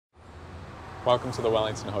Welcome to the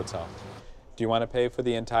Wellington Hotel. Do you want to pay for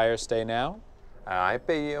the entire stay now? I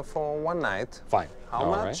pay for one night. Fine. How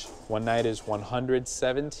All much? Right. One night is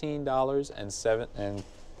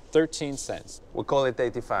 $117.13. We call it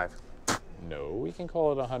 85. No, we can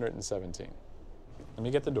call it 117. Let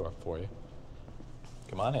me get the door for you.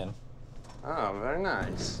 Come on in. Ah, very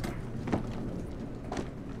nice.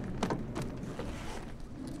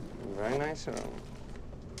 Very nice room.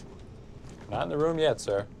 Not in the room yet,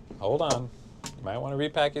 sir. Hold on. You might want to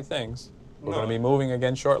repack your things. We're No. going to be moving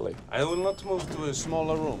again shortly. I will not move to a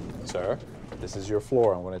smaller room. Sir, this is your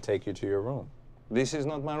floor. I'm going to take you to your room. This is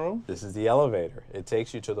not my room? This is the elevator. It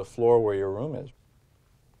takes you to the floor where your room is.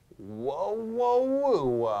 Whoa, whoa,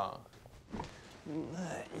 whoa.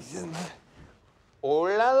 Oh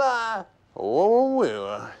la la. Whoa, whoa,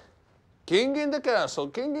 whoa. King in the castle,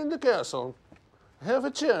 king in the castle. Have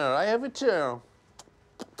a chair, I have a chair.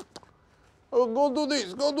 Oh, go do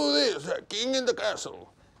this, king in the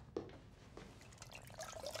castle.